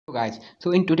Guys,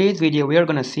 so in today's video we are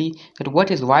gonna see that what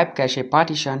is wipe cache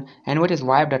partition and what is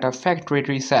wipe data factory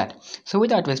reset. So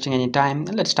without wasting any time,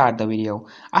 let's start the video.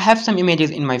 I have some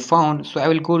images in my phone, so I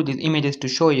will go to these images to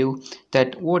show you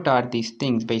that what are these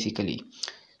things basically.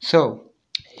 So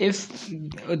if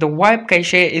the wipe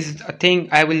cache is a thing,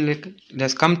 I will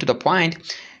just come to the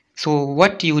point. So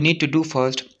what you need to do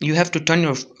first, you have to turn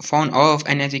your phone off,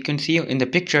 and as you can see in the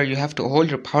picture, you have to hold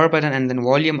your power button and then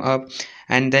volume up,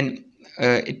 and then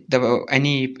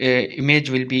any image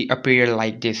will be appear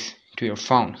like this to your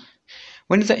phone.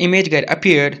 Once the image get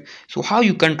appeared, so how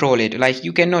you control it? Like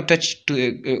you cannot touch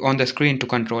to on the screen to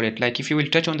control it. Like if you will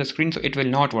touch on the screen, so it will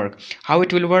not work. How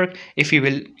it will work? If you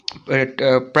will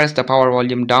press the power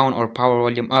volume down or power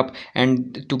volume up,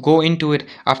 and to go into it,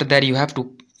 after that you have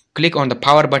to click on the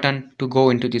power button to go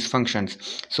into these functions.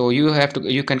 So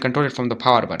you can control it from the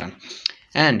power button.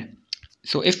 And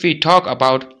so if we talk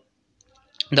about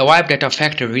the wipe data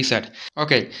factory reset.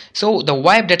 Okay, so the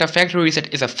wipe data factory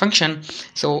reset is a function.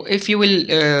 So if you will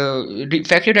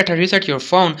factory data reset your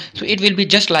phone, so it will be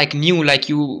just like new, like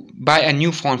you buy a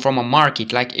new phone from a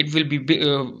market, like it will be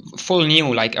full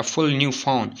new, like a full new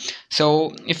phone.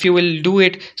 So if you will do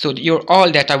it, so your all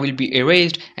data will be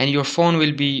erased and your phone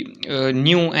will be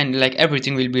new, and like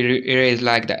everything will be erased,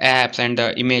 like the apps and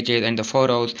the images and the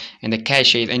photos and the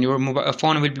caches, and your mobile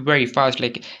phone will be very fast.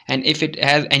 Like, and if it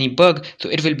has any bug, so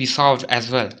it will be solved as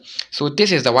well. So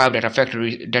this is the wipe data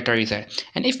factory data reset.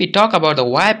 And if we talk about the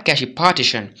wipe cache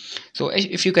partition, so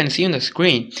if you can see on the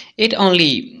screen, it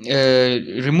only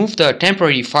remove the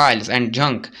temporary files and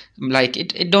junk. Like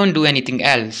it don't do anything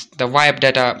else. The wipe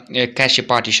data cache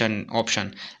partition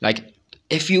option, like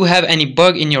if you have any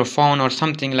bug in your phone or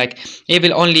something, like it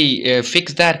will only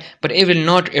fix that, but it will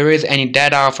not erase any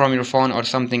data from your phone or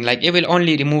something. Like it will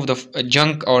only remove the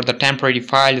junk or the temporary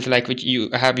files like which you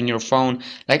have in your phone,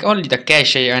 like only the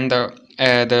cache and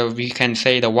the we can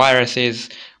say the viruses,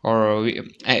 or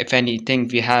if anything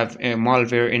we have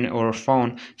malware in our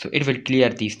phone, so it will clear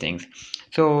these things.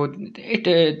 So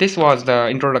this was the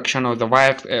introduction of the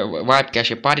wipe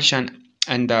cache partition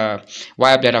and the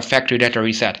wipe data factory data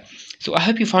reset. So I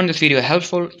hope you found this video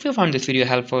helpful. If you found this video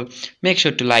helpful, make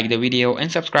sure to like the video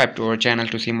and subscribe to our channel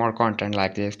to see more content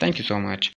like this. Thank you so much.